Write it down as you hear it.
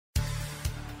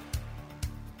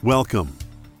Welcome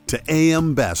to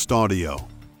AM Best Audio.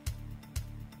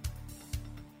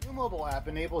 New mobile app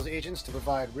enables agents to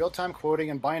provide real-time quoting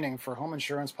and binding for home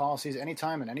insurance policies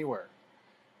anytime and anywhere.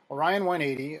 Orion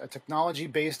 180, a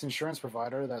technology-based insurance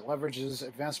provider that leverages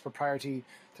advanced proprietary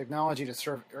technology to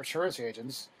serve insurance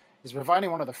agents, is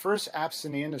providing one of the first apps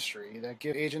in the industry that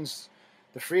give agents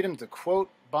the freedom to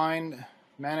quote, bind,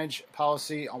 manage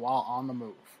policy while on the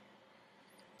move.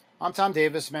 I'm Tom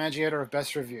Davis, Managing Editor of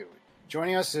Best Review.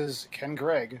 Joining us is Ken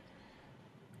Gregg,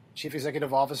 Chief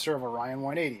Executive Officer of Orion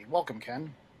 180. Welcome,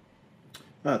 Ken.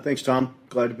 Thanks, Tom.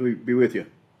 Glad to be with you.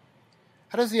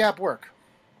 How does the app work?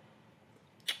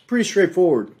 Pretty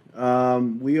straightforward.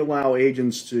 We allow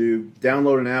agents to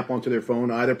download an app onto their phone,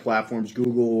 either platforms,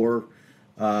 Google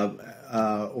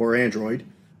or Android.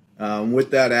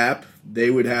 With that app, they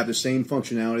would have the same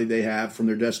functionality they have from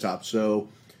their desktop. So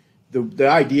the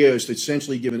idea is to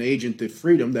essentially give an agent the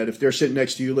freedom that if they're sitting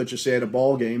next to you, let's just say at a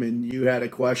ball game, and you had a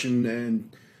question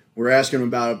and we're asking them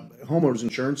about homeowners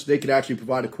insurance, they could actually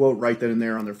provide a quote right then and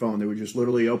there on their phone. They would just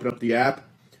literally open up the app,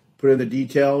 put in the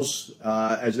details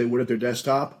as they would at their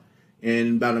desktop, and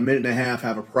in about a minute and a half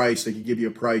have a price. They could give you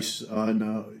a price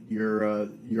on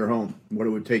your home, what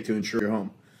it would take to insure your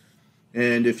home.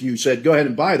 And if you said, go ahead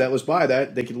and buy that, let's buy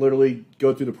that, they could literally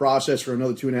go through the process for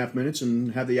another 2.5 minutes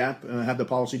and have the app, have the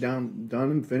policy done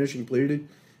and finished and completed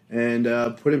and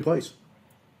put in place.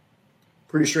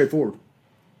 Pretty straightforward.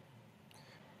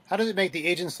 How does it make the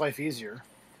agent's life easier?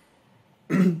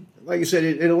 Like I said,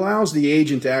 it allows the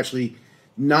agent to actually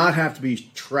not have to be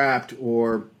trapped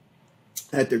or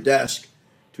at their desk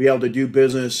to be able to do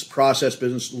business, process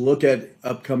business, look at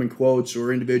upcoming quotes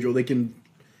or individual. They can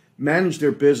manage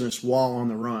their business while on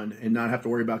the run and not have to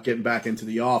worry about getting back into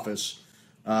the office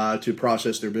to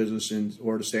process their business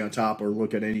or to stay on top or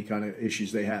look at any kind of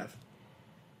issues they have.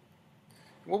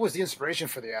 What was the inspiration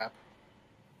for the app?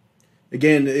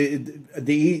 Again,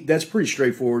 that's pretty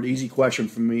straightforward, easy question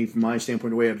for me, from my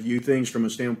standpoint, the way I view things from a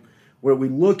standpoint. What we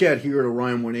look at here at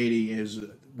Orion 180 is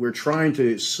we're trying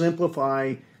to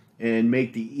simplify and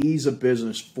make the ease of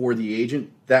business for the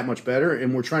agent that much better,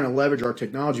 and we're trying to leverage our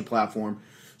technology platform.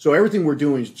 So everything we're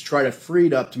doing is to try to free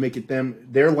it up to make it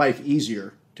their life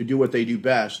easier to do what they do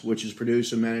best, which is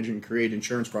produce and manage and create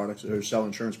insurance products or sell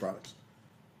insurance products.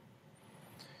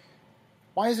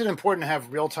 Why is it important to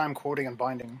have real-time quoting and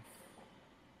binding?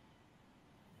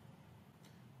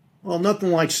 Well,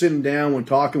 nothing like sitting down when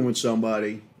talking with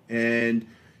somebody and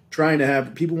trying to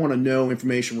have people want to know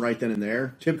information right then and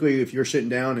there. Typically, if you're sitting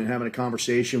down and having a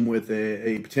conversation with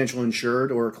a potential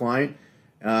insured or a client,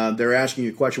 they're asking you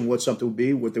a question, what something would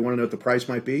be, what they want to know what the price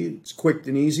might be. It's quick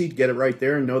and easy to get it right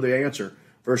there and know the answer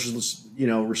versus,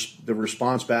 the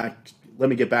response back, let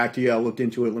me get back to you, I looked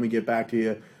into it, let me get back to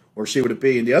you, or see what it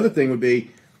be. And the other thing would be,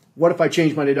 what if I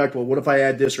change my deductible? What if I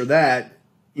add this or that?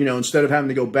 Instead of having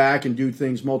to go back and do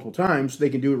things multiple times, they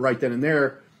can do it right then and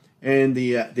there. And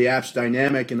the app's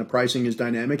dynamic and the pricing is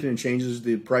dynamic, and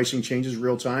the pricing changes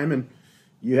real time, and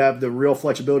you have the real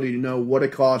flexibility to know what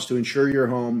it costs to insure your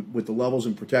home with the levels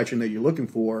of protection that you're looking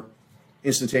for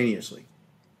instantaneously.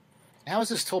 How has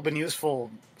this tool been useful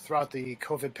throughout the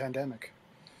COVID pandemic?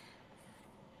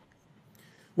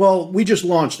 Well, we just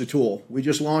launched the tool. We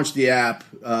just launched the app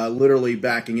literally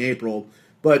back in April,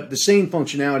 but the same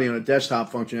functionality on a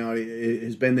desktop functionality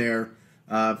has been there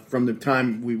from the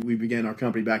time we began our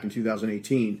company back in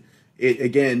 2018.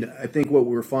 Again, I think what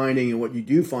we're finding and what you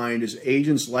do find is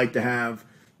agents like to have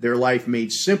their life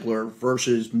made simpler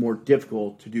versus more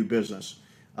difficult to do business.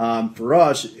 For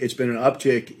us, it's been an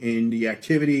uptick in the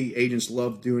activity. Agents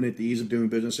love doing it, the ease of doing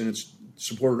business, and it's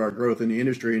supported our growth in the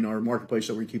industry and our marketplace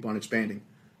that we keep on expanding.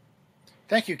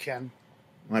 Thank you, Ken.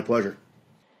 My pleasure.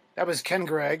 That was Ken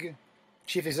Gregg,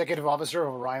 Chief Executive Officer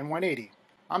of Orion 180.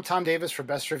 I'm Tom Davis for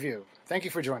Best Review. Thank you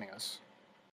for joining us.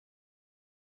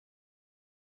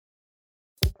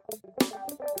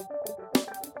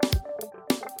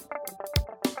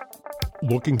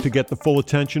 Looking to get the full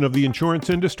attention of the insurance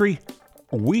industry?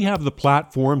 We have the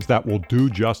platforms that will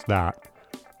do just that.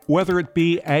 Whether it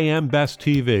be AM Best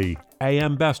TV,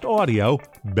 AM Best Audio,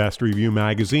 Best Review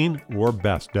Magazine, or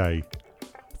Best Day.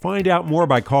 Find out more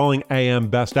by calling AM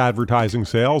Best Advertising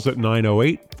Sales at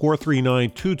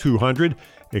 908-439-2200,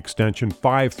 extension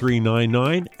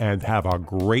 5399, and have a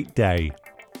great day.